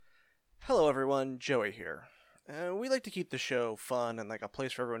Hello everyone, Joey here. We like to keep the show fun and like a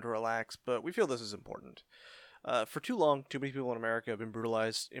place for everyone to relax, but we feel this is important. For too long, too many people in America have been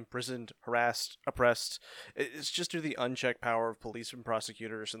brutalized, imprisoned, harassed, oppressed. It's just due to the unchecked power of police and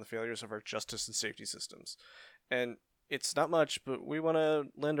prosecutors and the failures of our justice and safety systems. And it's not much, but we want to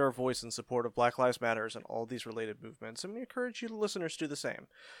lend our voice in support of Black Lives Matters and all these related movements, and we encourage you listeners to do the same.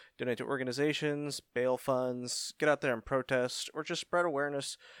 Donate to organizations, bail funds, get out there and protest, or just spread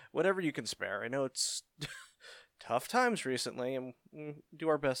awareness, whatever you can spare. I know it's tough times recently, and we do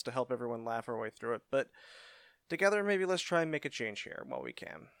our best to help everyone laugh our way through it, but together, maybe let's try and make a change here while we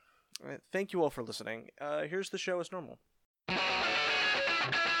can. Thank you all for listening. Here's the show as normal.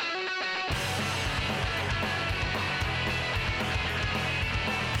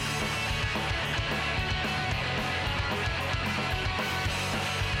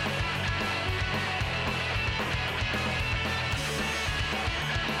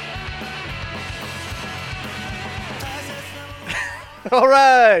 All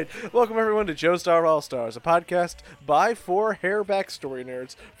right, welcome everyone to Joe Star All Stars, a podcast by for hair backstory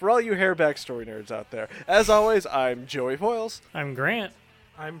nerds. For all you hair backstory nerds out there, as always, I'm Joey Foyles. I'm Grant.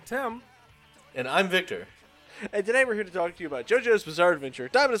 I'm Tim. And I'm Victor. And today we're here to talk to you about JoJo's Bizarre Adventure,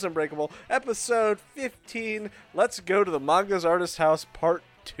 Diamond Unbreakable, episode 15. Let's go to the manga's artist house, part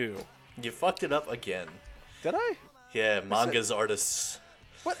 2. You fucked it up again. Did I? Yeah, manga's artists.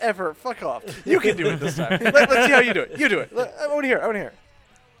 Whatever, fuck off. You can do it this time. Let's see how you do it. You do it. I want to hear.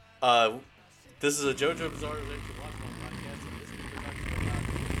 This is a JoJo Bizarre Adventure Watch-Along podcast, and this is a production about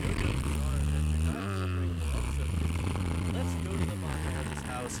JoJo's Bizarre Adventure episode. Let's go to the manga artist's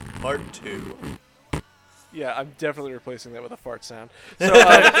house, part 2. Yeah, I'm definitely replacing that with a fart sound. So,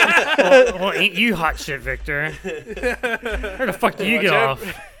 well, ain't you hot shit, Victor? Where the fuck do you get off?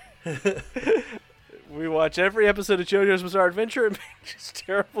 We watch every episode of JoJo's Bizarre Adventure and make just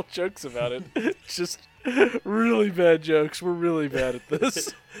terrible jokes about it. Just really bad jokes. We're really bad at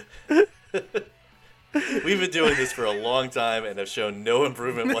this. We've been doing this for a long time and have shown no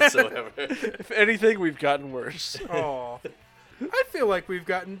improvement whatsoever. If anything, we've gotten worse. Oh, I feel like we've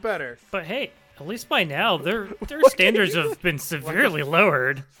gotten better. But hey, at least by now, their standards have been severely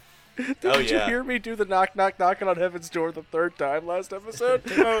lowered. Did you hear me do the knock, knock, knocking on heaven's door the third time last episode?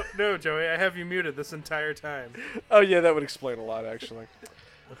 Oh, no, Joey, I have you muted this entire time. Oh, yeah, that would explain a lot, actually.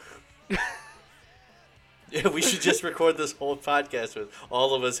 Yeah, we should just record this whole podcast with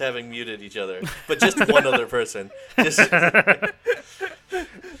all of us having muted each other, but just one other person. This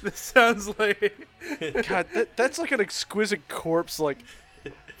sounds like... God, that's like an exquisite corpse, like,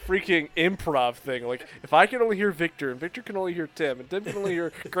 freaking improv thing. Like, if I can only hear Victor, and Victor can only hear Tim, and Tim can only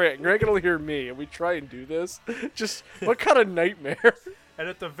hear Grant, and Grant can only hear me, and we try and do this, just, what kind of nightmare? And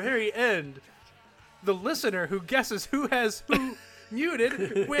at the very end, the listener who guesses who has who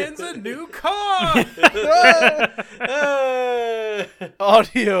muted wins a new car!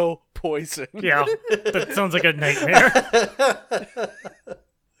 Audio poison. Yeah, that sounds like a nightmare.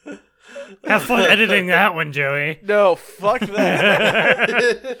 Have fun editing that one, Joey. No, fuck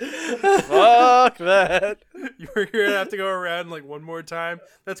that. Fuck that. You're going to have to go around like one more time.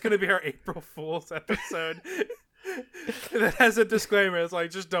 That's going to be our April Fool's episode. That has a disclaimer. It's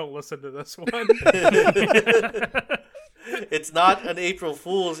like, just don't listen to this one. It's not an April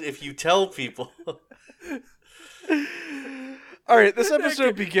Fool's if you tell people. All right, this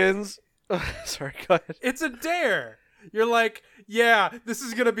episode begins... sorry, go ahead. It's a dare. You're like, yeah, this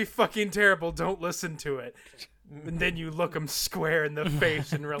is going to be fucking terrible. Don't listen to it. And then you look them square in the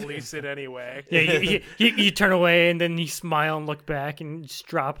face and release it anyway. Yeah, you turn away and then you smile and look back and just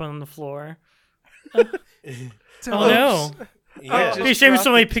drop it on the floor. Oh no. Yeah. It'd be a shame if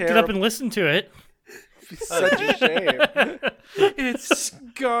somebody picked it up and listened to it. Such a shame. It's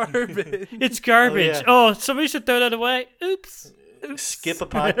garbage. It's garbage. yeah. Oh, somebody should throw that away. Oops. Skip a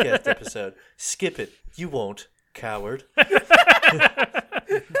podcast episode. Skip it. You won't, coward.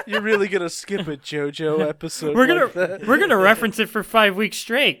 You're really gonna skip a JoJo episode? We're like gonna reference it for 5 weeks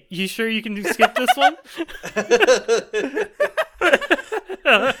straight. You sure you can skip this one?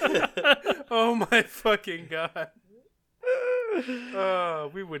 Oh my fucking god.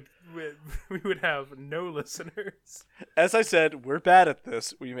 We would have no listeners. As I said, we're bad at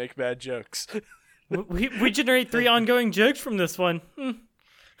this. We make bad jokes. We generate 3 ongoing jokes from this one.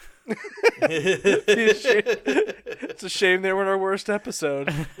 It's a shame they were in our worst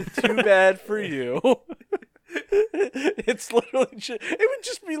episode. Too bad for you. It's literally it would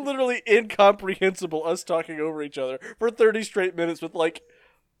just be literally incomprehensible us talking over each other for 30 straight minutes with like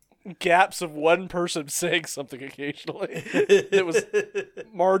gaps of one person saying something occasionally that was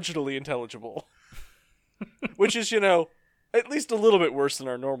marginally intelligible. Which is, at least a little bit worse than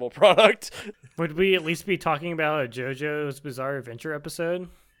our normal product. Would we at least be talking about a JoJo's Bizarre Adventure episode?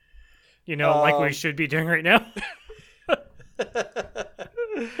 You know, like we should be doing right now?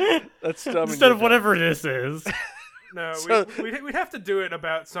 That's dumb. Instead of whatever this is. No, So- we'd have to do it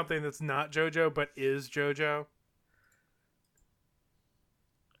about something that's not JoJo, but is JoJo.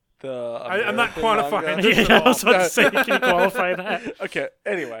 I'm not American quantifying manga. this Yeah, at I was all. about to say, can you qualify that? Okay,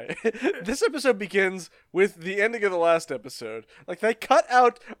 anyway, this episode begins with the ending of the last episode. Like, they cut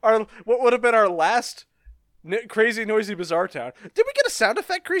out what would have been our last Crazy Noisy Bizarre Town. Did we get a sound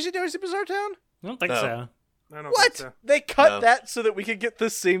effect, Crazy Noisy Bizarre Town? I don't think No. so. I don't What? think so. They cut No. that so that we could get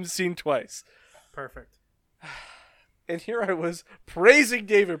this same scene twice. Perfect. And here I was praising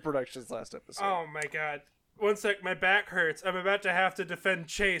David Productions last episode. Oh my god. One sec, my back hurts. I'm about to have to defend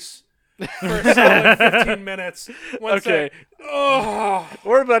Chase for a solid 15 minutes. One Okay. sec. Oh.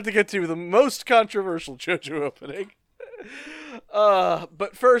 We're about to get to the most controversial JoJo opening.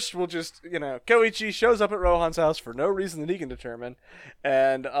 But first, we'll just, Koichi shows up at Rohan's house for no reason that he can determine,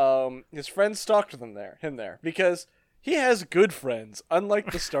 and his friends stalked him there, because he has good friends,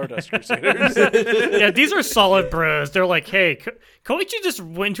 unlike the Stardust Crusaders. Yeah, these are solid bros. They're like, hey, Koichi just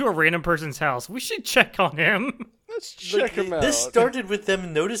went to a random person's house. We should check on him. Let's check him out. This started with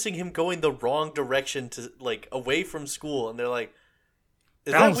them noticing him going the wrong direction to away from school, and they're like,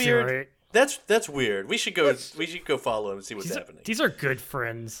 "Is that Sounds weird? right. That's weird. We should go follow him and see what's happening." These are good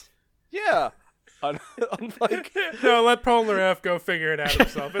friends. Yeah. Unlike... No, let Polnareff go figure it out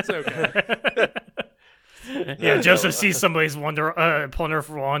himself. It's okay. Yeah, Joseph sees somebody's Polnareff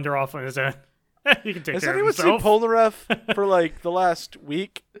wander off on his own. He can take Has care of anyone seen himself. Polnareff for, the last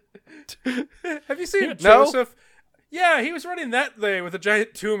week? Have you seen No? Joseph? Yeah, he was running that day with a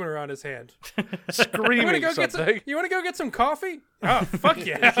giant tumor on his hand. You want Screaming to go get something. some? You want to go get some coffee? Oh, fuck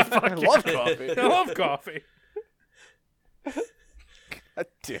yeah! I love coffee. I love coffee. God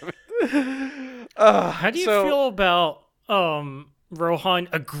damn it. How do you feel about Rohan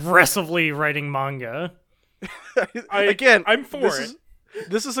aggressively writing manga? I'm for it.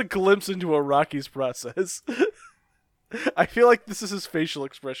 This is a glimpse into a Rocky's process. I feel like this is his facial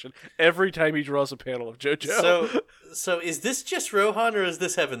expression every time he draws a panel of JoJo. So is this just Rohan or is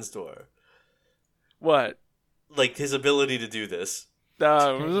this Heaven's Door? What? Like his ability to do this? He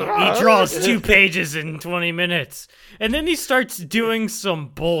draws 2 pages in 20 minutes, and then he starts doing some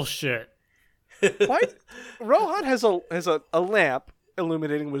bullshit. Why? Rohan has a lamp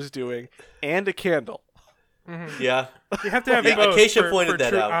illuminating what he's doing and a candle. Yeah. You have to have Yeah, both Acacia for pointed that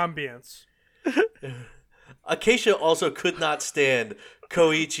true out. ambience. Acacia also could not stand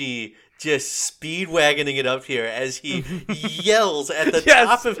Koichi just speed wagoning it up here as he yells at the Yes.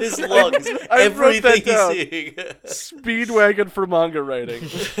 top of his lungs I wrote that everything he's down. seeing. Speedwagon for manga writing.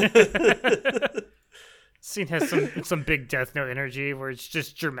 Scene has some big Death Note energy where it's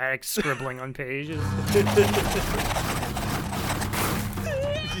just dramatic scribbling on pages.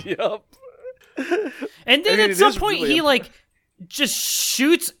 Yup. And then I mean, at it some is point really he just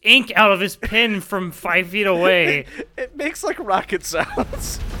shoots ink out of his pen from 5 feet away. It makes rocket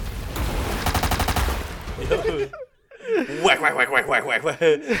sounds. Whack, whack, whack, whack, whack, whack, whack.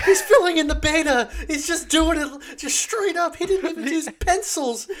 He's filling in the beta. He's just doing it just straight up. He didn't even use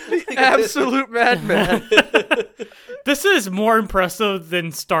pencils. Absolute madman. This is more impressive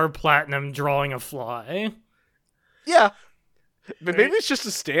than Star Platinum drawing a fly. Yeah. But maybe it's just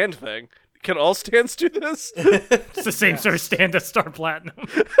a stand thing. Can all stands do this? It's the same sort of stand as Star Platinum.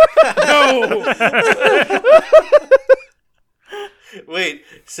 No. Wait,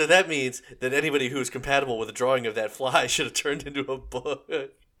 so that means that anybody who's compatible with a drawing of that fly should have turned into a book.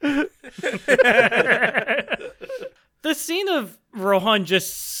 The scene of Rohan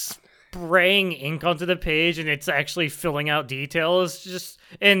just spraying ink onto the page and it's actually filling out details,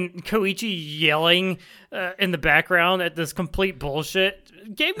 and Koichi yelling in the background at this complete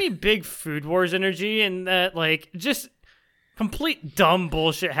bullshit gave me big Food Wars energy, and that just complete dumb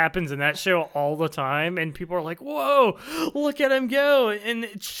bullshit happens in that show all the time, and people are like, whoa, look at him go, and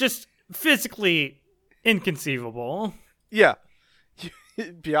it's just physically inconceivable. Yeah.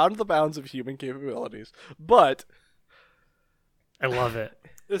 Beyond the bounds of human capabilities. But I love it.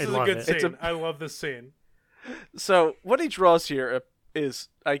 This I is a love good it. scene. I love this scene. so what he draws here is,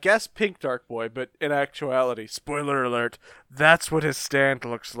 I guess, Pink Dark Boy, but in actuality, spoiler alert, that's what his stand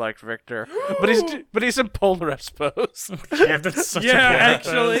looks like, Victor. but he's in Polnareff's pose. Yeah, that's such Yeah, a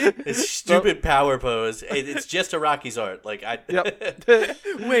actually. His stupid power pose. It's just Araki's art. Yep.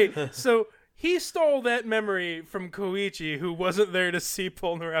 Wait, so he stole that memory from Koichi, who wasn't there to see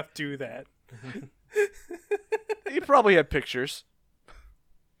Polnareff do that. He probably had pictures.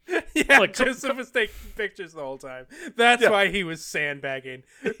 Yeah, Like, Joseph was taking pictures the whole time. That's why he was sandbagging.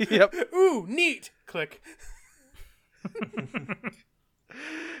 Yep. Ooh, neat. Click.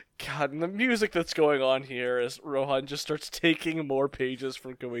 God, and the music that's going on here as Rohan just starts taking more pages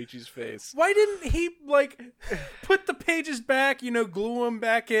from Koichi's face. Why didn't he, like, put the pages back, glue them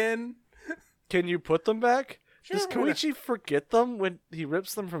back in? Can you put them back? Does Sure. Koichi forget them when he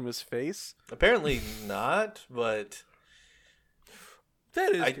rips them from his face? Apparently not, but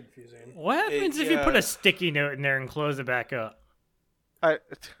That is confusing. What happens if you put yeah. a sticky note in there and close it back up? I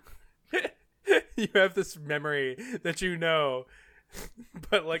You have this memory that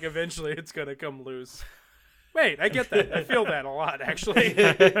but, like, eventually it's gonna come loose. Wait, I get that. I feel that a lot, actually.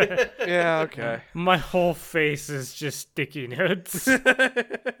 yeah, okay. My whole face is just sticky notes.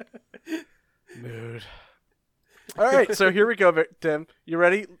 Mood. All right, so here we go, Tim. You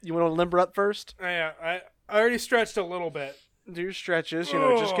ready? You want to limber up first? I already stretched a little bit. Do your stretches.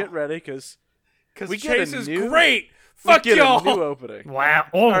 Just get ready because Because We get a Chase is new- great! we Fuck get y'all! a new opening. Wow.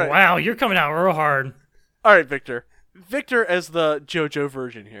 Oh, right. wow. You're coming out real hard. All right, Victor. Victor as the JoJo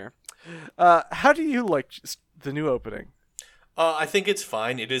version here. How do you like the new opening? I think it's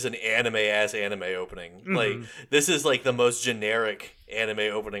fine. It is an anime-ass anime opening. Like, this is, like, the most generic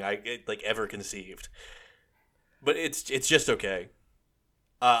anime opening I, like, ever conceived. But it's just okay.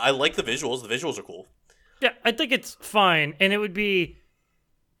 I like the visuals. The visuals are cool. Yeah, I think it's fine, and it would be,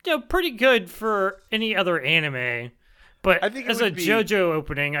 pretty good for any other anime. But I think it as a would be- JoJo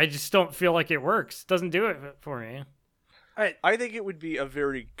opening, I just don't feel like it works. Doesn't do it for me. I think it would be a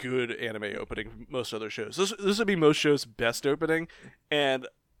very good anime opening for most other shows. This would be most shows' best opening, and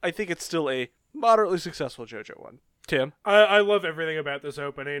I think it's still a moderately successful JoJo one. Tim? I love everything about this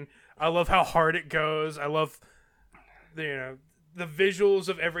opening. I love how hard it goes. I love the visuals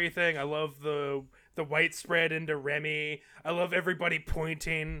of everything. I love the white spread into Remy. I love everybody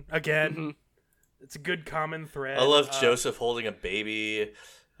pointing again. Mm-hmm. It's a good common thread. I love Joseph holding a baby.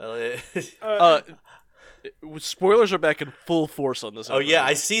 Spoilers are back in full force on this Oh opening. yeah,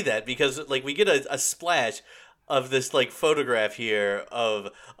 I see that because like we get a splash of this like photograph here of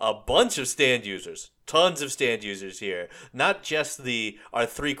a bunch of stand users, tons of stand users here. Not just our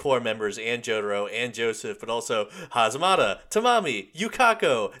three core members and Jotaro and Joseph, but also Hazamada, Tamami,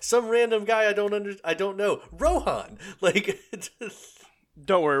 Yukako, some random guy I don't know, Rohan. Like,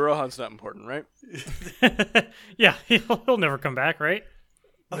 Don't worry, Rohan's not important, right? Yeah, he'll never come back, right?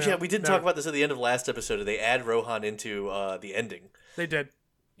 oh yeah, we did talk about this at the end of last episode. They add Rohan into the ending. They did.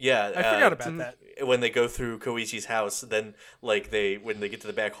 Yeah, I forgot about that. When they go through Koichi's house, then like when they get to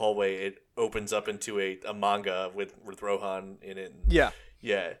the back hallway, it opens up into a manga with Rohan in it. Yeah.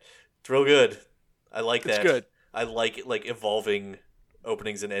 Yeah, it's real good. I like It's that. good. I like evolving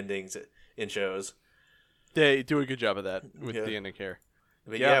openings and endings in shows. They do a good job of that with Yeah. the ending here.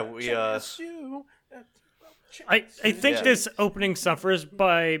 But Yeah. we I think Yeah. this opening suffers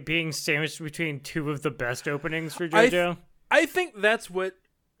by being sandwiched between two of the best openings for I JoJo. I think that's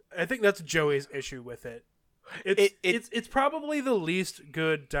Joey's issue with it. It's probably the least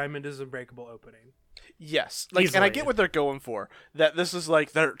good Diamond is Unbreakable opening. Yes. And I Easily. get what they're going for. That this is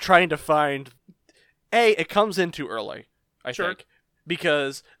like they're trying to find it comes in too early, I Sure. think.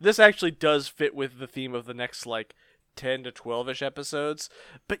 Because this actually does fit with the theme of the next 10 to 12ish episodes.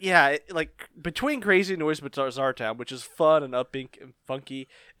 But yeah, between Crazy Noise Bazaar Town, which is fun and upbeat and funky,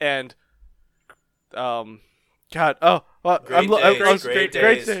 and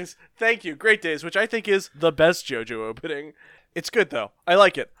Great Days. Thank you, Great Days, which I think is the best JoJo opening. It's good though. I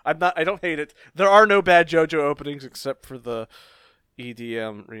like it. I don't hate it. There are no bad JoJo openings except for the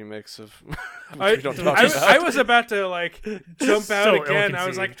EDM remix of. I we don't talk about. I was about to jump out So again. I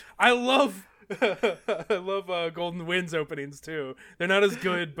was like, ill-conceived. I love Golden Wind's openings too. They're not as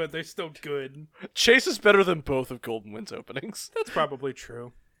good, but they're still good. Chase is better than both of Golden Wind's openings. That's probably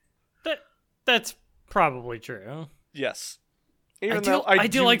true. That's probably true. Yes. I Even do, though I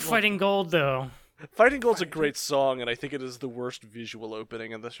do like Fighting Gold, though. Fighting Gold's a great song, and I think it is the worst visual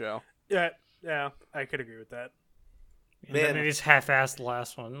opening in the show. Yeah, I could agree with that. Man. Maybe it's half-assed the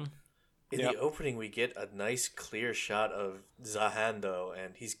last one. In Yep. the opening, we get a nice clear shot of Zahando,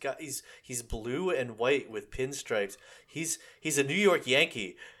 and he's blue and white with pinstripes. He's a New York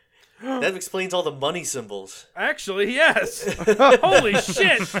Yankee. That explains all the money symbols. Actually, yes. Holy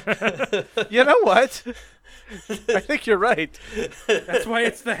shit! You know what? I think you're right. That's why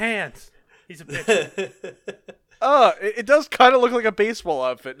it's the hands. He's a bitch. It does kind of look like a baseball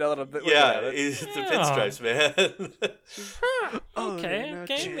outfit now that I'm looking Yeah, at it. it's the Yeah. pinstripes, man.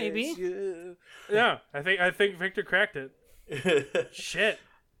 Okay, maybe. Yeah, I think Victor cracked it. Shit.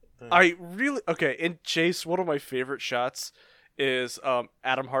 And Chase, one of my favorite shots is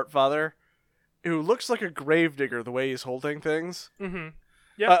Adam Hartfather, who looks like a gravedigger the way he's holding things. Mm-hmm.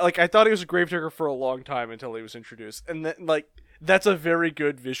 Yeah. Like, I thought he was a gravedigger for a long time until he was introduced. And then, like, that's a very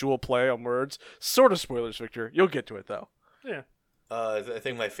good visual play on words. Sort of spoilers, Victor. You'll get to it, though. Yeah. I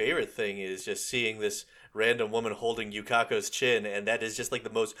think my favorite thing is just seeing this random woman holding Yukako's chin, and that is just like the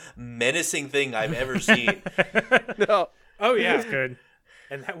most menacing thing I've ever seen. No. Oh, yeah. That's good.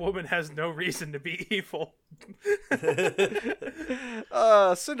 And that woman has no reason to be evil.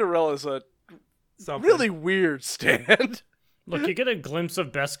 Cinderella's a Something. really weird stand. Look, you get a glimpse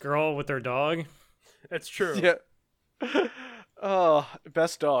of Best Girl with her dog. That's true. Yeah. Oh,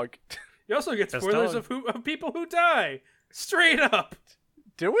 best dog. You also get Best spoilers dog. of people who die. Straight up.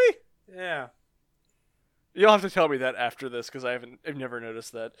 Do we? Yeah. You'll have to tell me that after this, because I've never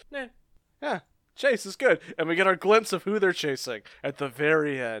noticed that. Nah. Yeah, chase is good, and we get our glimpse of who they're chasing at the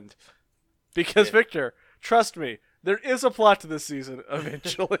very end. Because Yeah. Victor, trust me, there is a plot to this season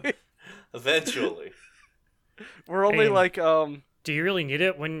eventually. Eventually. We're only Hey. like Do you really need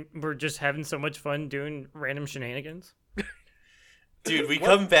it when we're just having so much fun doing random shenanigans? Dude, we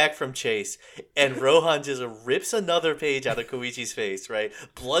come back from Chase, and Rohan just rips another page out of Koichi's face, right?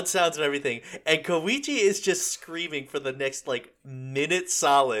 Blood sounds and everything, and Koichi is just screaming for the next, like, minute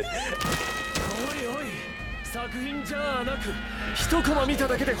solid. おいおい作品じゃなく一コマ見た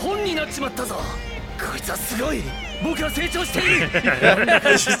だけで本になっちまったぞこいつはすごい僕は成長している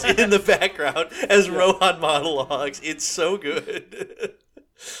It's just in the background as Rohan monologues. It's so good.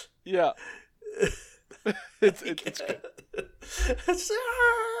 yeah. it's good.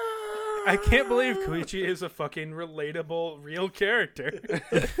 I can't believe Koichi is a fucking relatable, real character.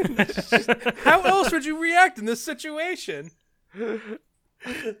 How else would you react in this situation?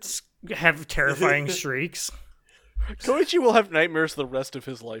 Have terrifying shrieks. Koichi will have nightmares the rest of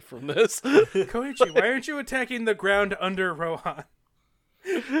his life from this. Koichi, why aren't you attacking the ground under Rohan?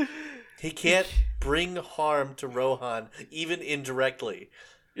 He can't bring harm to Rohan, even indirectly.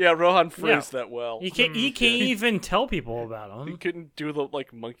 Yeah, Rohan phrased Yeah. that well. You can't even tell people about He them. couldn't do the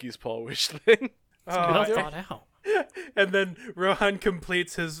like monkey's paw wish thing. Well Oh, thought out. and then Rohan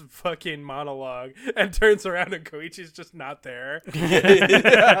completes his fucking monologue and turns around and Koichi's just not there.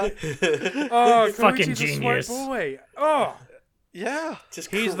 Oh, Fucking Koichi's a genius. smart boy. Oh, Yeah. Just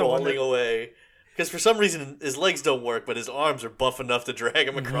He's the one crawling away. Because for some reason his legs don't work, but his arms are buff enough to drag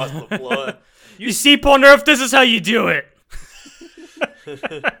him across the floor. You see, Polnareff, this is how you do it.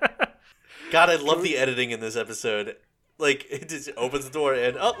 God, I love the editing in this episode. Like, it just opens the door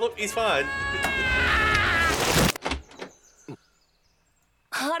and, oh, look, he's fine.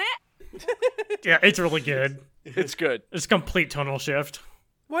 あれ Yeah, it's really good. It's good. It's a complete tonal shift.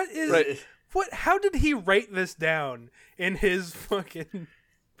 what is Right. what? How did he write this down in his fucking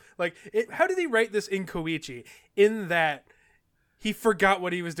how did he write this in Koichi? In that he forgot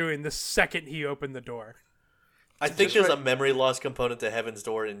what he was doing the second he opened the door. I think Just there's right- a memory loss component to Heaven's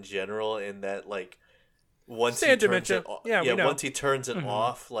Door in general, in that, like, once he Sand turns dementia. it off, Yeah, we know. once he turns Mm-hmm. it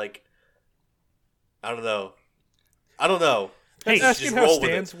off, like, I don't know. Hey, Ask just him how roll with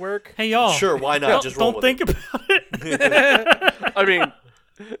stands work. Hey, y'all. Sure, why not? Don't, Just roll don't with think about it. I mean,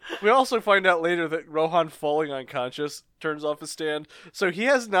 we also find out later that Rohan falling unconscious turns off his stand, so he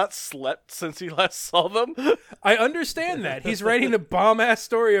has not slept since he last saw them. I understand that. He's writing a bomb-ass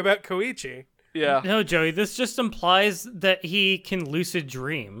story about Koichi. Yeah. No, Joey, this just implies that he can lucid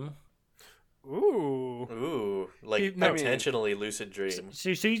dream. Ooh. Ooh, like, I mean- intentionally lucid dream.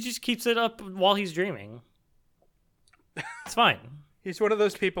 So he just keeps it up while he's dreaming. It's fine. He's one of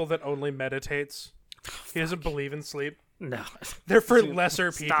those people that only meditates. He doesn't believe in sleep. No. They're for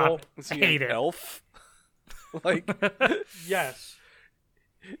lesser people. Stop. Is he Hate an it. elf? Like, Yes.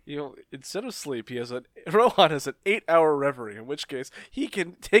 you know, instead of sleep, Rohan has an 8-hour reverie, in which case he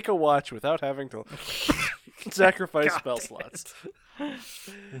can take a watch without having to sacrifice spell slots.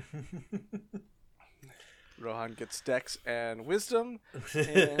 Rohan gets dex and wisdom,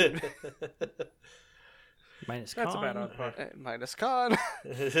 and Minus That's con. about on par. minus con.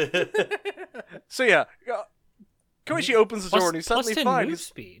 So yeah, Koichi opens the door and he's Plus suddenly 10 fine. move He's,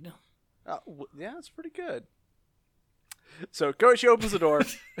 speed. yeah, it's pretty good. So Koichi opens the door,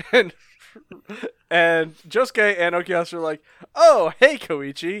 and Josuke and Okuyasu are like, "Oh, hey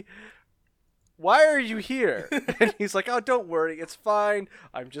Koichi, why are you here?" And he's like, "Oh, don't worry, it's fine.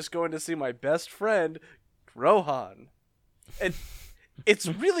 I'm just going to see my best friend, Rohan." And it's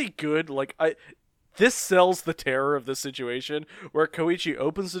really good. Like This sells the terror of this situation, where Koichi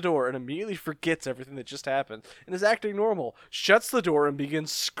opens the door and immediately forgets everything that just happened and is acting normal, shuts the door, and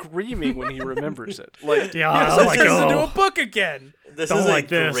begins screaming when he remembers it. Like, Yeah, Yes, I'm it like, turns into oh. a book again. This Don't is like a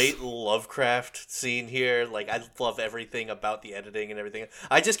this. great Lovecraft scene here. Like, I love everything about the editing and everything.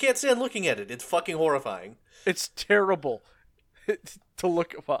 I just can't stand looking at it. It's fucking horrifying. it's terrible to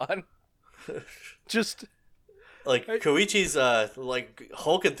look upon. Just Like, Koichi's, like,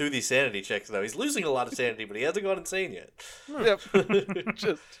 hulking through these sanity checks, though. He's losing a lot of sanity, but he hasn't gone insane yet. yep.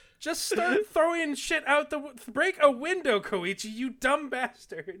 Just start throwing shit out break a window, Koichi, you dumb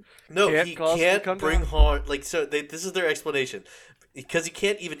bastard. No, Can't he cause them to come can't bring down. harm. Like, so this is their explanation. Because he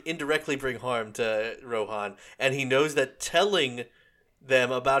can't even indirectly bring harm to Rohan, and he knows that telling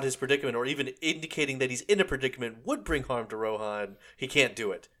them about his predicament or even indicating that he's in a predicament would bring harm to Rohan, he can't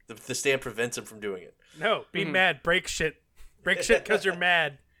do it. The stand prevents him from doing it. No, be mad, break shit. Break shit because you're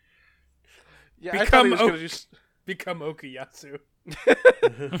mad. Yeah, I thought he Become was going to just. Become Okuyasu.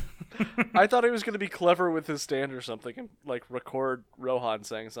 I thought he was going to be clever with his stand or something and like record Rohan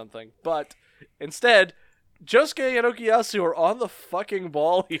saying something, but instead, Josuke and Okuyasu are on the fucking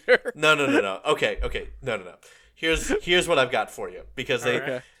ball here. No. Okay. No. Here's what I've got for you because they.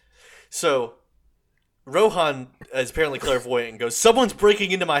 Okay. So, Rohan is apparently clairvoyant and goes, "Someone's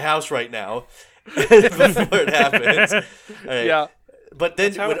breaking into my house right now." Before it happens. All right. Yeah. But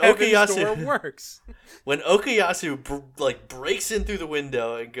then How when Heaven's Door Okuyasu works. when Okuyasu breaks in through the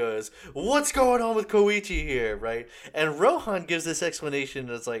window and goes, "What's going on with Koichi here?" Right? And Rohan gives this explanation.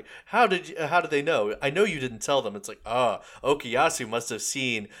 It's like, how did they know? I know you didn't tell them. It's like, Okuyasu must have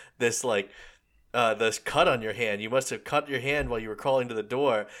seen this this cut on your hand. You must have cut your hand while you were crawling to the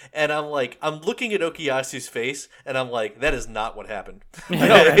door. And I'm looking at Okuyasu's face, and I'm like, that is not what happened. No,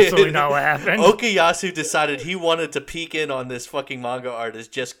 absolutely not what happened. Okuyasu decided he wanted to peek in on this fucking manga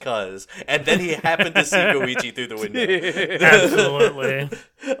artist just cuz, and then he happened to see Koichi through the window. Absolutely.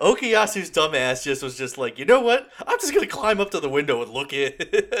 Okuyasu's dumbass was just like, you know what? I'm just gonna climb up to the window and look in.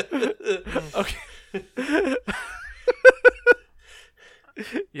 Okay.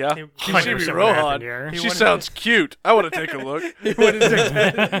 Yeah. He Kishimi 100% what Rohan. happened here. She sounds cute. I want to take a look. he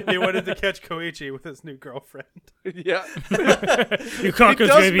wanted to catch Koichi with his new girlfriend. Yeah. Yukako's does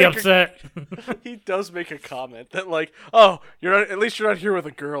gonna be make a- upset. He does make a comment that like, "Oh, at least you're not here with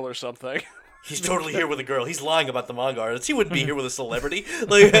a girl or something." He's totally here with a girl. He's lying about the manga artist. He wouldn't be here with a celebrity.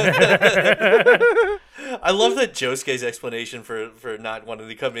 Like, I love that Josuke's explanation for not wanting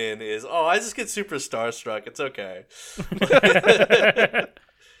to come in is, I just get super starstruck. It's okay.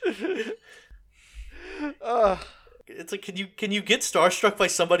 It's like, can you get starstruck by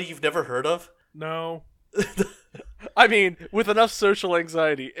somebody you've never heard of? No. I mean, with enough social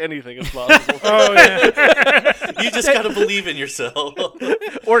anxiety, anything is possible. Oh yeah. You just gotta believe in yourself.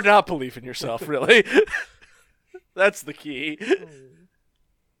 Or not believe in yourself, really. That's the key.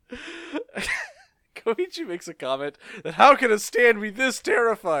 Koichi makes a comment that how can a stand be this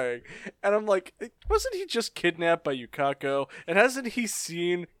terrifying? And I'm like, wasn't he just kidnapped by Yukako? And hasn't he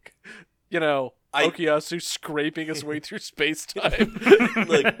seen, Okuyasu scraping his way through space-time?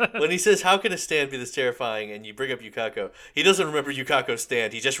 Like, when he says, how can a stand be this terrifying, and you bring up Yukako, he doesn't remember Yukako's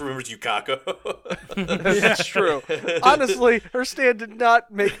stand, he just remembers Yukako. That's true. Honestly, her stand did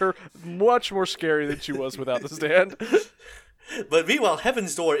not make her much more scary than she was without the stand. But meanwhile,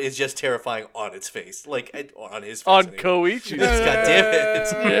 Heaven's Door is just terrifying on its face. Like, on his face. On anyway. Koichi's. God damn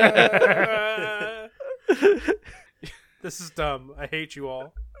it. This is dumb. I hate you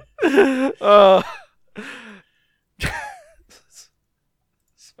all. Uh,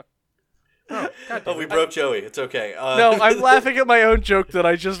 Oh, we broke Joey. It's okay. no, I'm laughing at my own joke that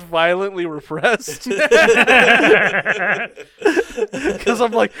I just violently repressed. Because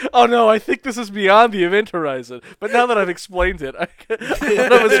I'm like, oh no, I think this is beyond the event horizon. But now that I've explained it, what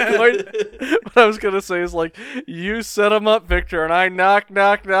I was going to say is like, you set him up, Victor, and I knocking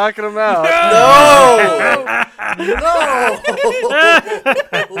him out. No!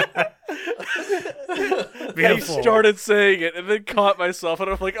 I Beautiful. started saying it and then caught myself, and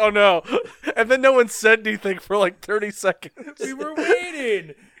I'm like, oh no. And then no one said anything for like 30 seconds. We were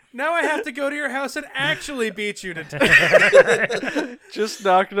waiting. Now I have to go to your house and actually beat you to death. Just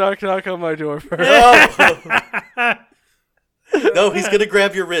knock on my door first. No, he's gonna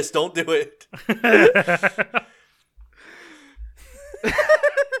grab your wrist. Don't do it.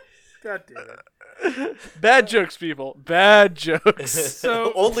 God damn it. Bad jokes, people. Bad jokes.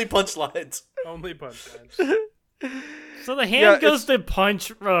 So Only punchlines. only punchlines. So the hand Yeah, goes to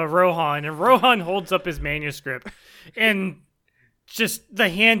punch Rohan, and Rohan holds up his manuscript, and just the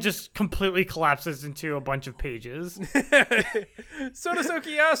hand just completely collapses into a bunch of pages. So does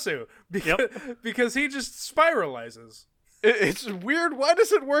Okuyasu because he just spiralizes. It's weird. Why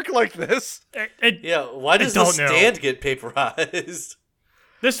does it work like this? Yeah, why does the stand get paperized?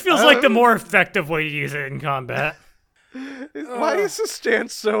 This feels like the more effective way to use it in combat. Why is the stand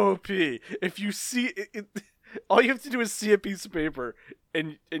so OP? If you see it, all you have to do is see a piece of paper,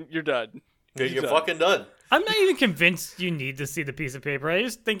 and you're done. You're fucking done. I'm not even convinced you need to see the piece of paper. I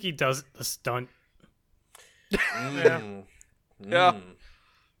just think he does the stunt. Yeah.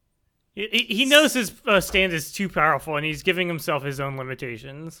 He knows his stand is too powerful, and he's giving himself his own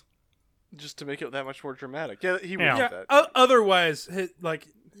limitations. Just to make it that much more dramatic. Yeah, he would Yeah. do that. Otherwise, like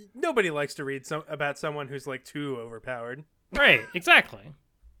nobody likes to read about someone who's like too overpowered. Right, exactly.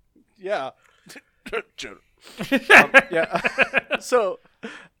 Yeah. Yeah. So,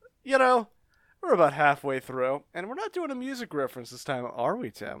 we're about halfway through, and we're not doing a music reference this time, are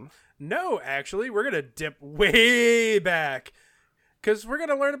we, Tim? No, actually, we're gonna dip way back because we're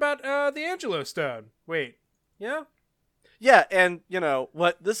gonna learn about the Angelo Stone. Wait, yeah. Yeah, and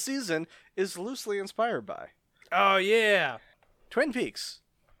what this season is loosely inspired by. Oh yeah, Twin Peaks.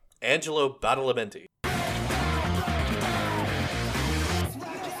 Angelo Badalamenti.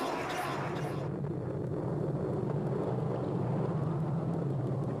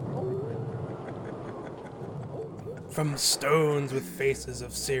 From stones with faces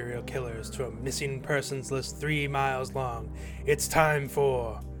of serial killers to a missing persons list 3 miles long, it's time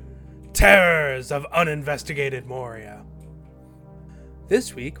for Terrors of Uninvestigated Moria.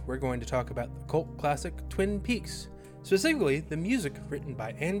 This week, we're going to talk about the cult classic Twin Peaks, specifically the music written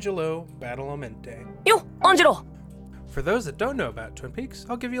by Angelo Badalamenti. Yo, Angelo! For those that don't know about Twin Peaks,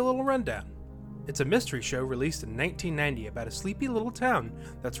 I'll give you a little rundown. It's a mystery show released in 1990 about a sleepy little town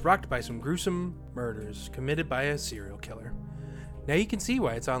that's rocked by some gruesome murders committed by a serial killer. Now you can see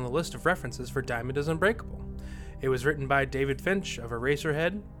why it's on the list of references for Diamond is Unbreakable. It was written by David Finch of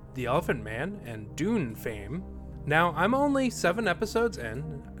Eraserhead, The Elephant Man, and Dune fame. Now, I'm only 7 episodes in,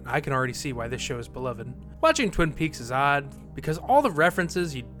 and I can already see why this show is beloved. Watching Twin Peaks is odd, because all the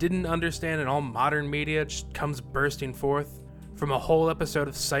references you didn't understand in all modern media just comes bursting forth. From a whole episode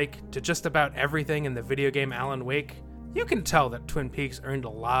of Psych to just about everything in the video game Alan Wake, you can tell that Twin Peaks earned a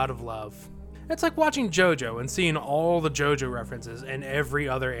lot of love. It's like watching JoJo and seeing all the JoJo references in every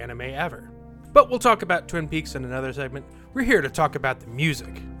other anime ever. But we'll talk about Twin Peaks in another segment. We're here to talk about the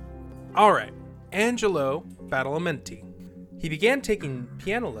music. Alright, Angelo Badalamenti. He began taking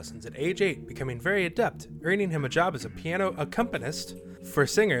piano lessons at age 8, becoming very adept, earning him a job as a piano accompanist for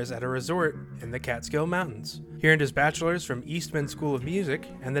singers at a resort in the Catskill Mountains. He earned his bachelor's from Eastman School of Music,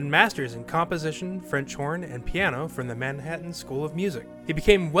 and then master's in composition, French horn, and piano from the Manhattan School of Music. He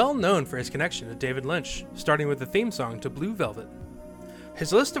became well known for his connection to David Lynch, starting with the theme song to Blue Velvet.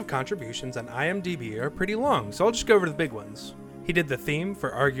 His list of contributions on IMDb are pretty long, so I'll just go over the big ones. He did the theme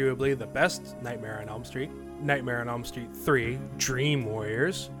for arguably the best Nightmare on Elm Street, Nightmare on Elm Street 3, Dream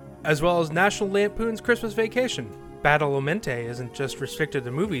Warriors, as well as National Lampoon's Christmas Vacation. Badalamenti isn't just restricted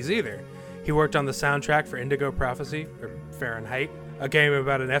to movies either. He worked on the soundtrack for Indigo Prophecy, or Fahrenheit, a game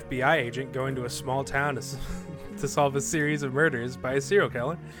about an FBI agent going to a small town to solve a series of murders by a serial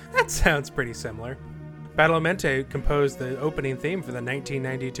killer. That sounds pretty similar. Badalamenti composed the opening theme for the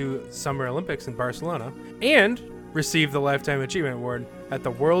 1992 Summer Olympics in Barcelona, and received the Lifetime Achievement Award at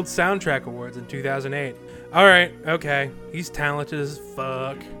the World Soundtrack Awards in 2008. Alright, okay, he's talented as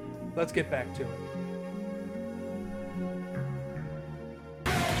fuck. Let's get back to it.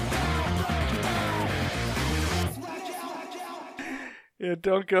 Yeah,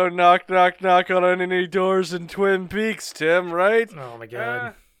 don't go knock, knock, knock on any doors in Twin Peaks, Tim, right? Oh my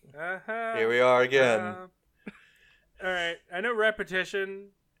god. Here we are again. Alright, I know repetition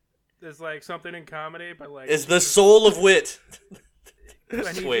is like something in comedy, but like... Is the soul of wit.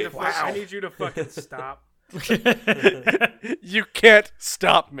 I need you to fucking stop. You can't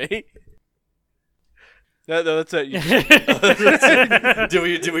stop me. No, that's it.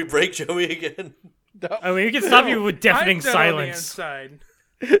 Do we break Joey again? No. I mean, we can stop you with deafening I'm dead on the silence.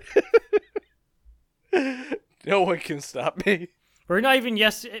 inside. No one can stop me. We're not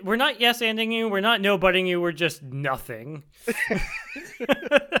yes-anding you, we're not no-butting you, we're just nothing.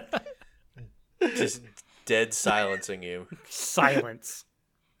 Just dead silencing you. Silence.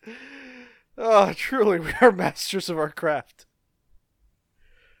 Oh, truly, we are masters of our craft.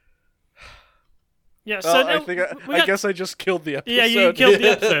 Yeah, so now, I guess I just killed the episode. yeah, you killed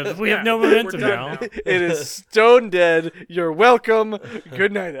the episode. We have no momentum now. It is stone dead. You're welcome.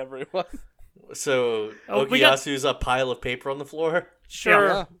 Good night, everyone. So, Oh, Okuyasu's a pile of paper on the floor? Sure,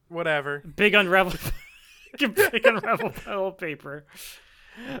 Yeah. whatever. Big unravel. can pick unravel pile of paper.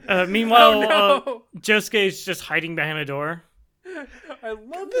 Meanwhile, Oh, no. Josuke is just hiding behind a door. I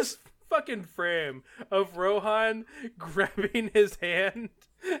love this fucking frame of Rohan grabbing his hand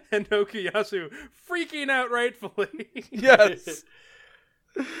and Okuyasu freaking out rightfully. Yes.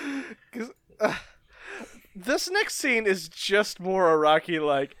 'Cause, this next scene is just more Araki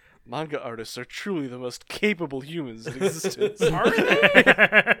like, manga artists are truly the most capable humans in existence. Are they?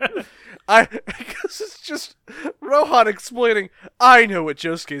 Because it's just Rohan explaining, I know what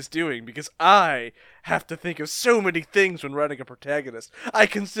Josuke's doing because I have to think of so many things when writing a protagonist. I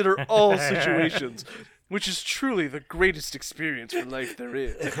consider all situations, which is truly the greatest experience for life there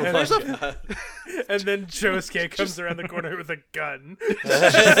is. There's a- And then Josuke comes around the corner with a gun.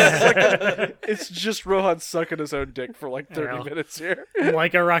 it's just Rohan sucking his own dick for like 30 Yeah. minutes here.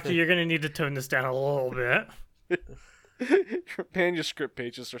 Like Araki, you're gonna need to tone this down a little bit. Your manuscript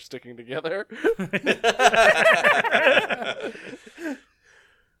pages are sticking together.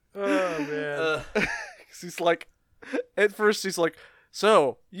 Oh man. 'Cause he's like, at first he's like,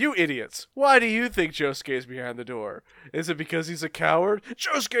 so, you idiots, why do you think Josuke's behind the door? Is it because he's a coward?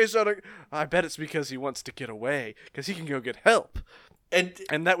 Josuke's not a... I bet it's because he wants to get away, because he can go get help. And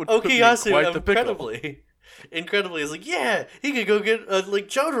And that would put me in Okuyasu quite the pickle. incredibly is like, yeah, he could go get like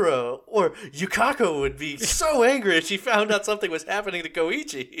Jotaro, or Yukako would be so angry if she found out something was happening to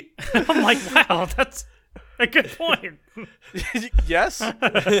Koichi. I'm like, wow, that's a good point. Yes?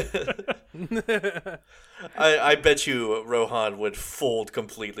 I bet you Rohan would fold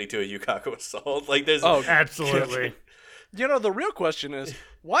completely to a Yukako assault. Like there's Oh, Absolutely. You know, the real question is,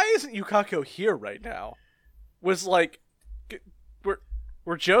 why isn't Yukako here right now? Was like,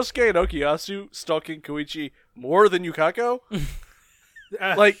 were Josuke and Okuyasu stalking Koichi more than Yukako?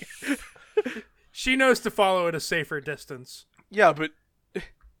 Like, She knows to follow at a safer distance. yeah, but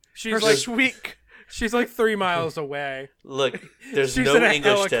She's her like sweet... she's like 3 miles away. look, there's She's no in a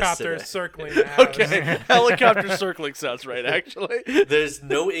English test helicopter today. circling the house. Okay, helicopter circling sounds right, actually. There's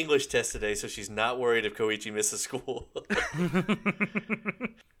no English test today, so she's not worried if Koichi misses school.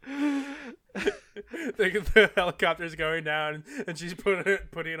 The helicopter's going down, and she's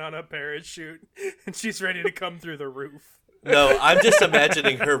putting on a parachute, and she's ready to come through the roof. No, I'm just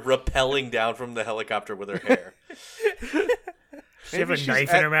imagining her rappelling down from the helicopter with her hair. She have a she's knife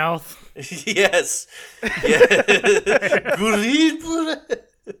at- in her mouth. Yes. Yeah.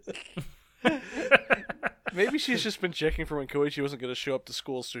 Maybe she's just been checking for when Koichi wasn't going to show up to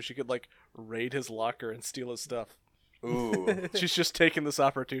school so she could, like, raid his locker and steal his stuff. Ooh. She's just taking this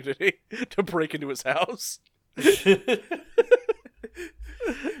opportunity to break into his house.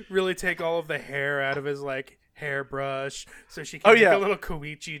 Really take all of the hair out of his like hairbrush, so she can Oh, make yeah. a little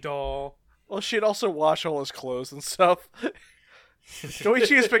Koichi doll. Well, she'd also wash all his clothes and stuff.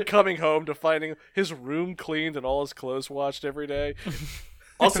 Koichi has been coming home to finding his room cleaned and all his clothes washed every day.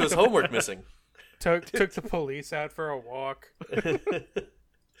 Also, his homework missing. Took the police out for a walk.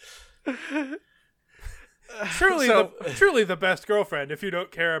 Truly, So- truly the best girlfriend. If you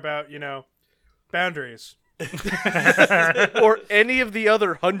don't care about boundaries. Or any of the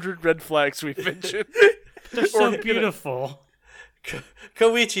other 100 red flags we've mentioned. They're so beautiful.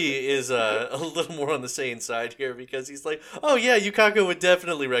 Koichi is a little more on the sane side here because he's like, oh yeah, Yukako would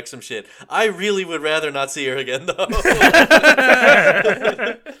definitely wreck some shit. I really would rather not see her again, though.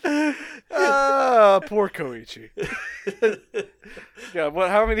 Ah, poor Koichi. Yeah,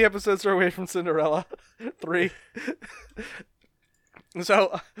 how many episodes are away from Cinderella? 3.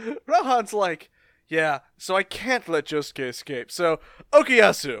 So, Rohan's like, yeah, so I can't let Josuke escape. So,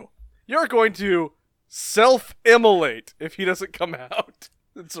 Okuyasu, you're going to self-immolate if he doesn't come out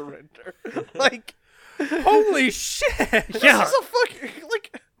and surrender. Like, Holy shit! Yeah. this is a fucking,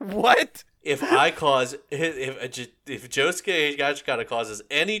 like, what? if Josuke Higashikata causes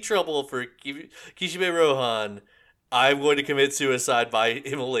any trouble for Kishibe Rohan, I'm going to commit suicide by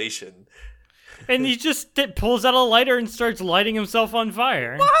immolation. And he just pulls out a lighter and starts lighting himself on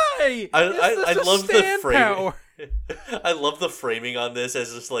fire. Hey, I love the framing. I love the framing on this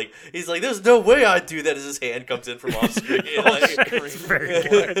as just like he's like, "There's no way I'd do that." As his hand comes in from off screen, It's very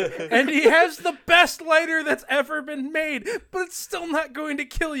good. And he has the best lighter that's ever been made, but it's still not going to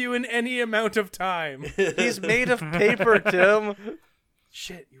kill you in any amount of time. He's made of paper, Tim.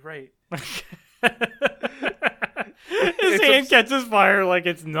 Shit, you're right. His hand catches fire like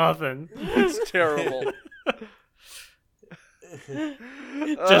it's nothing. It's terrible.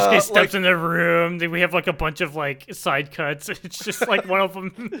 Josuke steps in the room. Then we have like a bunch of like side cuts. It's just like one of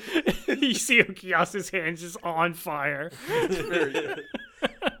them. You see Okuyasu's hands just on fire.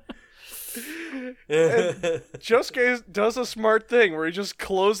 Josuke does a smart thing where he just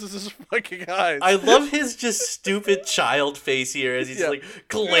closes his fucking eyes. I love his just stupid child face here as he's like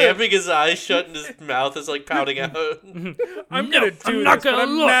clamping his eyes shut and his mouth is like pouting out. I'm gonna do not this, but gonna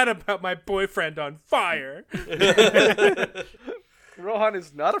I'm look. mad about my boyfriend on fire. Rohan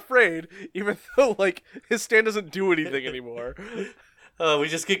is not afraid, even though like his stand doesn't do anything anymore. We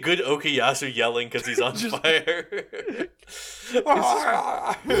just get good Okuyasu yelling because he's on fire.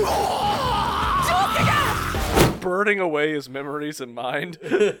 Burning away his memories and mind.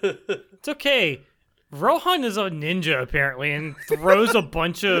 It's okay. Rohan is a ninja apparently and throws a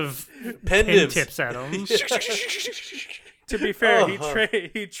bunch of Pen pin nibs. tips at him. To be fair, Oh.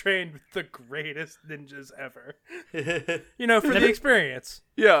 he trained with the greatest ninjas ever. You know, for the experience.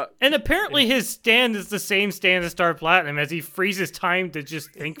 Yeah. And apparently his stand is the same stand as Star Platinum as he freezes time to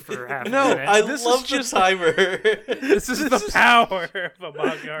just think for half a minute. I This is love the just- timer. This is the power of a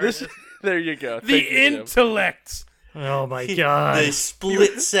manga artist. There you go. The Thank you, Tim. intellect. Oh my god. The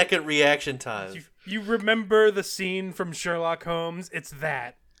split-second reaction time. You remember the scene from Sherlock Holmes? It's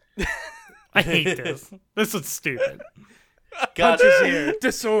that. I hate this. This is stupid. God, Punches here.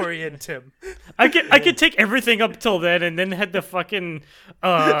 Disorient him. I could take everything up till then and then had the fucking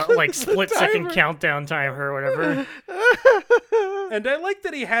like split second countdown timer or whatever. And I like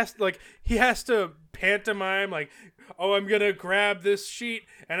that he has to pantomime like, oh, I'm gonna grab this sheet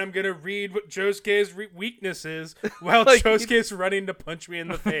and I'm gonna read what Josuke's weakness is while Like, Josuke's running to punch me in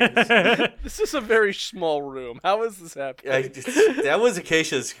the face. This is a very small room. How is this happening? that was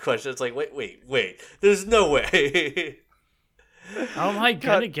Acacia's question. It's like, wait. There's no way. How am I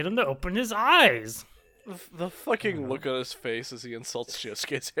gonna get him to open his eyes? The fucking look on his face as he insults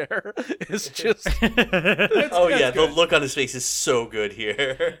Josuke's hair is just... Oh yeah, the look on his face is so good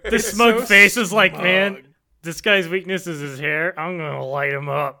here. The smug so face is like, smug. man, this guy's weakness is his hair. I'm gonna light him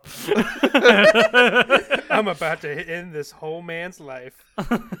up. I'm about to end this whole man's life.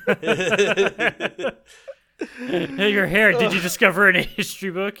 Hey, your hair, did you discover in a history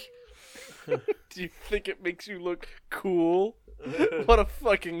book? Do you think it makes you look cool? What a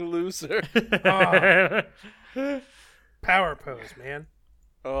fucking loser. Power pose, man.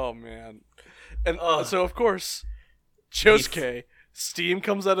 Oh, man. And so, of course, Josuke, steam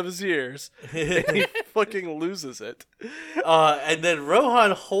comes out of his ears, and he fucking loses it. And then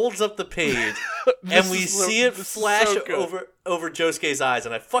Rohan holds up the page, and we see it flash over Josuke's eyes,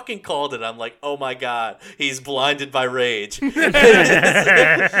 and I fucking called it. I'm like, oh my god, he's blinded by rage. As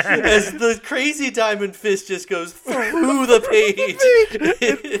the crazy diamond fist just goes through the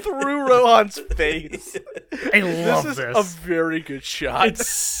page. Through Rohan's face. I love This is this. a very good shot. It's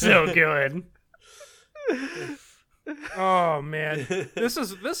so good. Oh man, this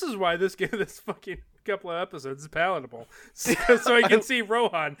is why this fucking couple of episodes is palatable, so I can see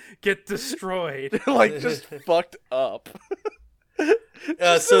Rohan get destroyed. Like, just fucked up.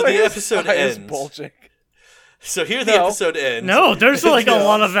 So the episode Eye is ends. bulging. So here the episode ends. No, there's like a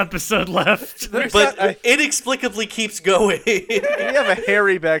lot of episode left. But inexplicably keeps going. We have a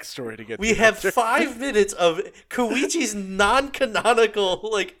hairy backstory to get We to. have 5 minutes of Koichi's non-canonical,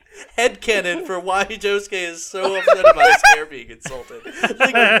 like, headcanon for why Josuke is so upset about his hair being insulted.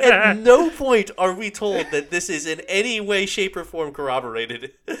 Like, at no point are we told that this is in any way, shape, or form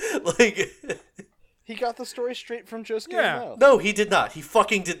corroborated. Like, He got the story straight from Josuke's Yeah. mouth. no, he did not. He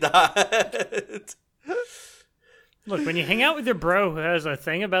fucking did not. Look, when you hang out with your bro who has a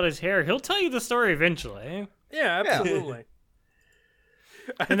thing about his hair, he'll tell you the story eventually. Yeah, absolutely.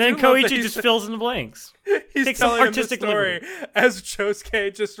 And then do love that Koichi he's- just fills in the blanks. He's Take some telling him the artistic story liberty. as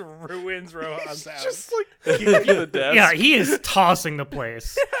Josuke just ruins Rohan's house. Just like kicking the desk. Yeah, he is tossing the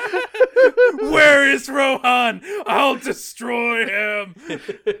place. Where is Rohan? I'll destroy him.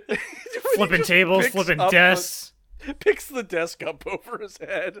 Flipping tables, Picks flipping up desks. Picks the desk up over his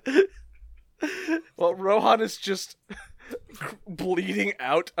head. Well, Rohan is just bleeding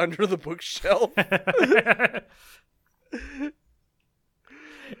out under the bookshelf.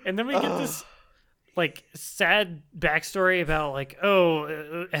 And then we get this like sad backstory about like, oh,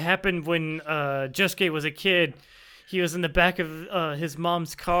 it happened when Josuke was a kid. He was in the back of his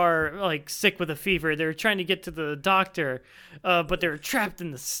mom's car, like sick with a fever. They were trying to get to the doctor, but they were trapped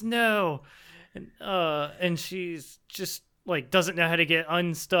in the snow, and she's just like doesn't know how to get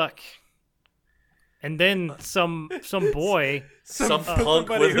unstuck. And then some boy. Some punk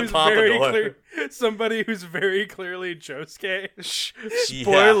Somebody with a who's very pompadour. somebody who's very clearly Josuke.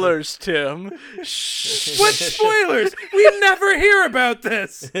 Spoilers, Tim. What spoilers? We never hear about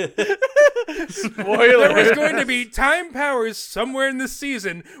this. Spoilers. There was going to be time powers somewhere in this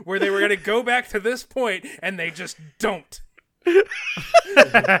season where they were going to go back to this point, and they just don't.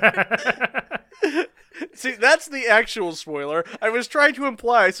 See, that's the actual spoiler. I was trying to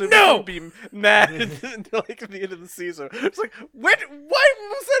imply so No! would be mad until like at the end of the season. It's like, what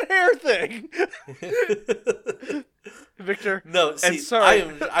was that hair thing? Victor. No, see, sorry.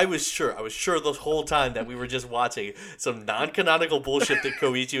 I was sure the whole time that we were just watching some non-canonical bullshit that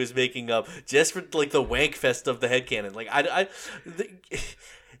Koichi was making up just for like the wank fest of the headcanon. Like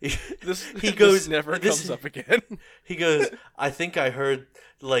This never comes up again. He goes, I think I heard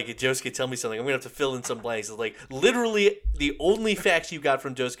like Josuke tell me something. I'm gonna have to fill in some blanks. It's like literally the only facts you got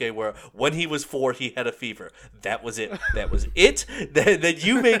from Josuke were when he was 4, he had a fever. That was it. That was it. That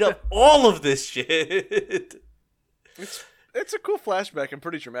you made up all of this shit. It's a cool flashback and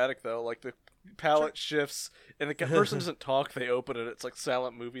pretty dramatic though. Like the palette shifts and the person doesn't talk; they open it. It's like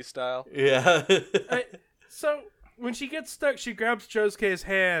silent movie style. Yeah. So when she gets stuck, she grabs Josuke's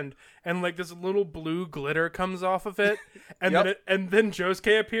hand, and like this little blue glitter comes off of it, and Yep. then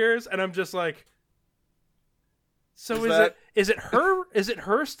Josuke appears, and I'm just like, so is it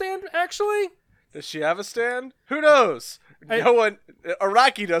her stand actually? Does she have a stand? Who knows? No one.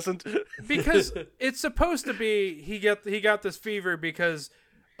 Araki doesn't. Because it's supposed to be he got this fever because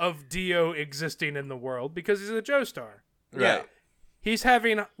of Dio existing in the world because he's a Joestar. Right. He's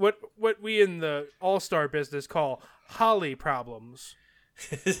having what we in the All-Star business call Holly problems.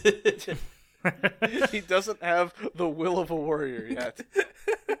 He doesn't have the will of a warrior yet.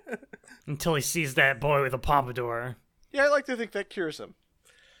 Until he sees that boy with a pompadour. Yeah, I like to think that cures him.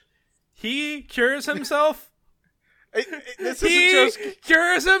 He cures himself. This He isn't just.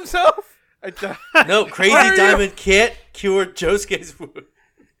 cures himself. No, Crazy Why are you- Diamond can't cure Josuke's wound.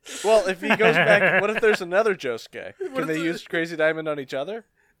 Well, if he goes back, what if there's another Josuke? Can if they the- use Crazy Diamond on each other?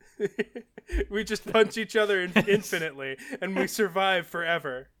 We just punch each other infinitely, and we survive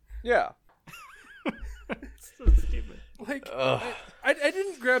forever. Yeah. So stupid. Like, I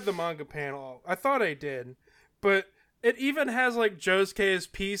didn't grab the manga panel. I thought I did, but it even has like Josuke's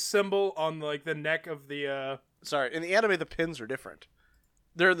peace symbol on like the neck of the. Sorry, in the anime, the pins are different.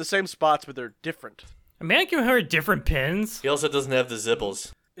 They're in the same spots, but they're different. A man can wear different pins. He also doesn't have the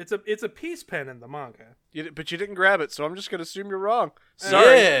zipples. It's a peace pen in the manga. But you didn't grab it, so I'm just gonna assume you're wrong.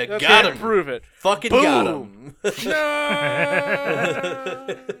 Sorry, Yeah, that's got can't him. prove it. Fucking Boom. got him.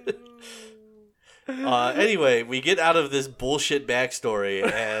 No. Anyway, we get out of this bullshit backstory,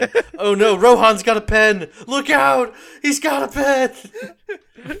 and oh no, Rohan's got a pen. Look out! He's got a pen.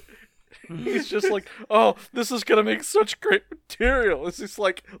 He's just like, oh, this is gonna make such great material. It's just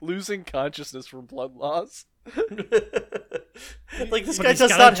like losing consciousness from blood loss. Like this But guy he's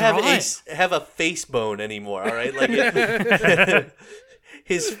does gotta not have draw have a face bone anymore. All right, like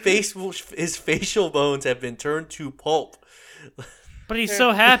his facial bones have been turned to pulp. But he's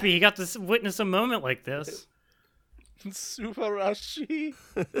so happy he got to witness a moment like this. Subarashi.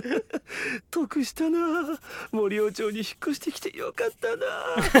 得したな森尾町に引っ越してきてよかったな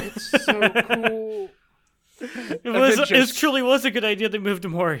It's so cool. It truly was a good idea they moved to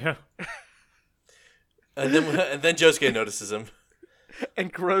Morio. And then Josuke notices him.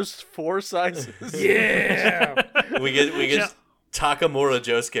 And grows 4 sizes. Yeah. We get Takamura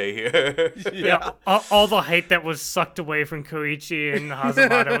Josuke here. Yeah, all the hate that was sucked away from Koichi and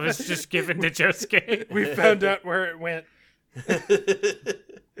Hazamata was just given to Josuke. We found out where it went.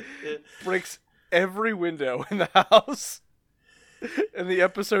 Breaks every window in the house. And the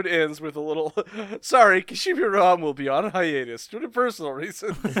episode ends with a little, sorry, Kishimi Ram will be on hiatus due to personal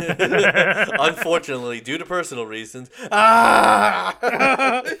reasons. Unfortunately, due to personal reasons. Ah!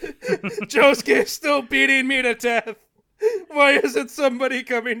 Josuke's still beating me to death. Why isn't somebody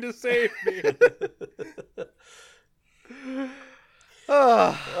coming to save me?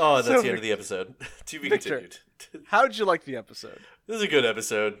 Oh, that's So the end of the episode. To be Victor. continued. How'd you like the episode? This is a good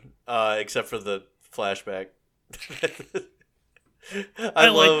episode, except for the flashback. I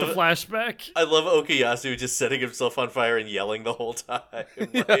like the flashback. I love Okuyasu just setting himself on fire and yelling the whole time.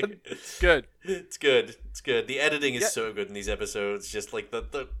 Like, It's good. it's good. It's good. The editing is so good in these episodes. Just like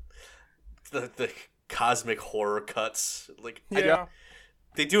the cosmic horror cuts. Like Yeah.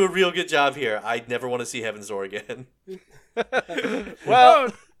 they do a real good job here. I never want to see Heaven's Door again. Well, Oh,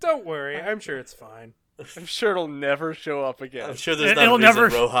 don't worry. I'm sure it's fine. I'm sure it'll never show up again. I'm sure there's not It'll a reason never-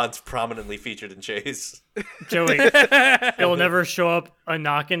 Rohan's prominently featured in Chase. Joey, it will never show up a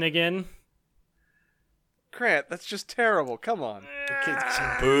knockin' again. Grant, that's just terrible. Come on.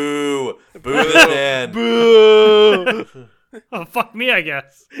 Boo! Boo this man! Boo! Oh, fuck me, I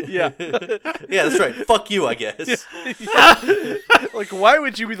guess. Yeah. Yeah, that's right. Fuck you, I guess. Like, why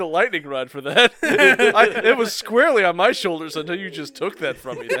would you be the lightning rod for that? It was squarely on my shoulders until you just took that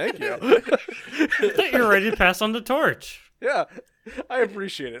from me. Thank you. I thought you were ready to pass on the torch. Yeah, I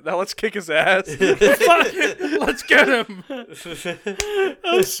appreciate it. Now let's kick his ass. Fuck, let's get him.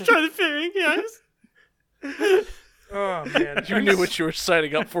 I was trying to figure guys. Oh man, You knew what you were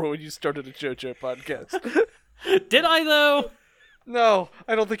signing up for when you started a JoJo podcast. Did I though? No,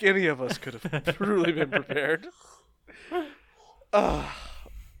 I don't think any of us could have truly been prepared. How'd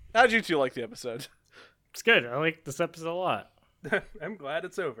you two like the episode? It's good. I like this episode a lot. I'm glad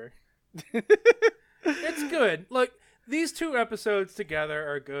it's over. It's good. Look, these 2 episodes together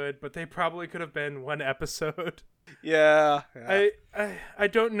are good, but they probably could have been 1 episode. Yeah. I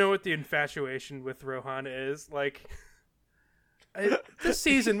don't know what the infatuation with Rohan is. Like, this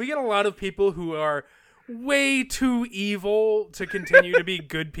season, we get a lot of people who are way too evil to continue to be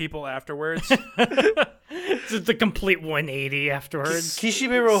good people afterwards. It's the complete 180 afterwards.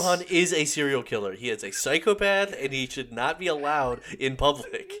 Kishibe Rohan is a serial killer. He is a psychopath, and he should not be allowed in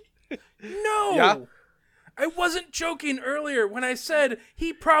public. No! Yeah. I wasn't joking earlier when I said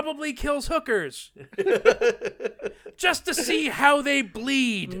he probably kills hookers. Just to see how they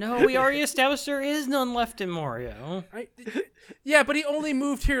bleed. No, we already established there is none left in Morio. Yeah, but he only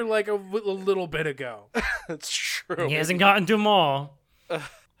moved here like a little bit ago. That's true. He hasn't gotten to them all.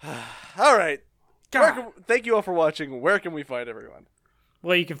 All right. God. Thank you all for watching. Where can we find everyone?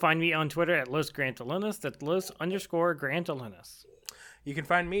 Well, you can find me on Twitter at LosGrantalinus. That's Los_Grantalinus. You can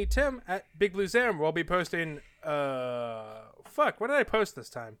find me, Tim, at Big Blue Zam, where I'll be posting, what did I post this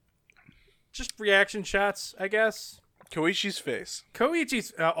time? Just reaction shots, I guess. Koichi's face.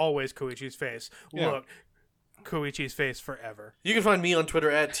 Koichi's, always Koichi's face. Yeah. Look, Koichi's face forever. You can find me on Twitter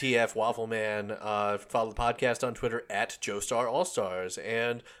at TF Waffleman. Follow the podcast on Twitter at Joestar Allstars.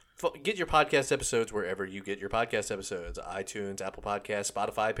 And get your podcast episodes wherever you get your podcast episodes. iTunes, Apple Podcasts,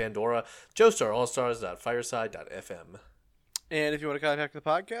 Spotify, Pandora, joestarallstars.fireside.fm. And if you want to contact the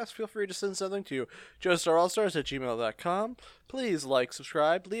podcast, feel free to send something to joestarallstars@gmail.com. Please like,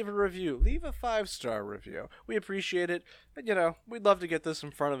 subscribe, leave a review. Leave a 5-star review. We appreciate it. And, we'd love to get this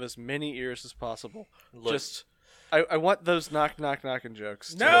in front of as many ears as possible. Look. Just, I want those knocking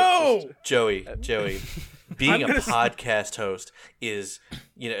jokes. No! Joey, being a podcast host is,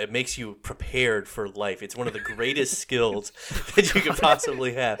 it makes you prepared for life. It's one of the greatest skills that you could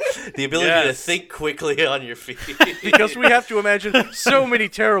possibly have. The ability to think quickly on your feet. Because we have to imagine so many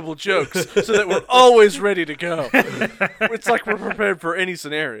terrible jokes so that we're always ready to go. It's like we're prepared for any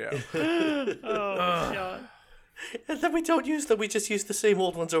scenario. Oh, God. And then we don't use them. We just use the same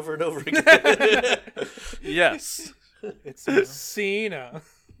old ones over and over again. Yes. It's Cena.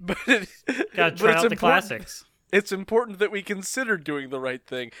 But Gotta try out the important. classics. It's important that we consider doing the right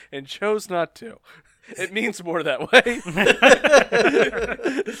thing and chose not to. It means more that way.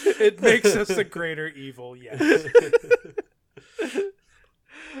 It makes us a greater evil, yes.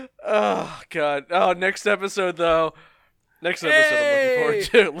 Oh, God. Oh, next episode, though. Next episode I'm looking forward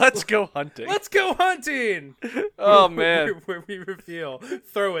to. Let's go hunting. Let's go hunting! Oh, man. Where we reveal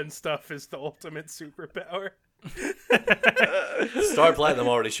throwing stuff is the ultimate superpower. Star Platinum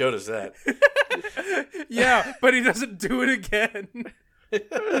already showed us that. Yeah, but he doesn't do it again.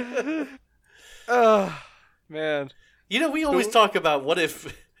 Oh, man. We always talk about what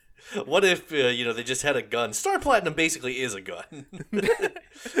if they just had a gun. Star Platinum basically is a gun.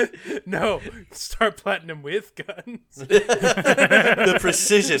 No, Star Platinum with guns. The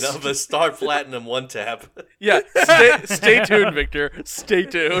precision of a Star Platinum one-tap. Yeah, stay tuned, Victor. Stay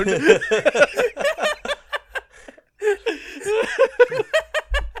tuned.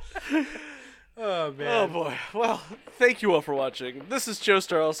 Oh, man. Oh, boy. Well, thank you all for watching. This is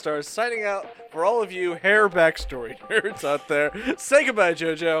Joestar All-Stars signing out for all of you hair backstory nerds out there. Say goodbye,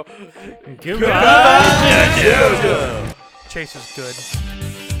 JoJo. Goodbye, JoJo. Chase is good.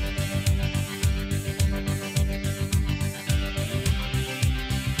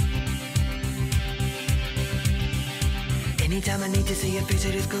 Anytime I need to see a face,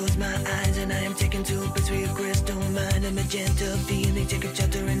 I just close my eyes and I am taken to a place where your crystal mind and magenta feeling take a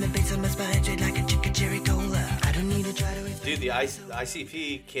shelter in the base of my spine, straight like a chicken cherry cola. I don't need to try to Dude, the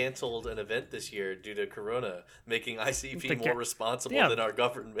ICP canceled an event this year due to Corona, making ICP more responsible than our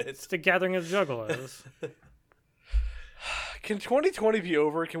government. It's the Gathering of Juggalos. Can 2020 be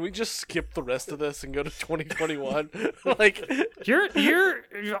over? Can we just skip the rest of this and go to 2021? You're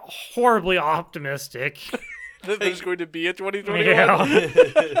horribly optimistic. That there's going to be a 2021?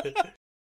 Yeah.